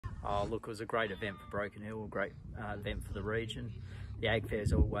Oh, look, it was a great event for Broken Hill, a great event for the region. The Agfair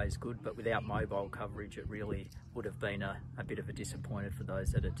is always good, but without mobile coverage, it really would have been a bit of a disappointment for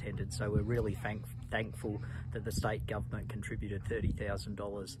those that attended. So we're really thankful that the state government contributed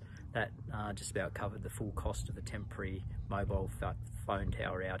 $30,000. That just about covered the full cost of a temporary mobile phone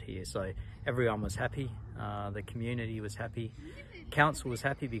tower out here. So everyone was happy, the community was happy, council was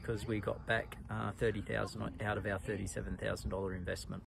happy because we got back $30,000 out of our $37,000 investment.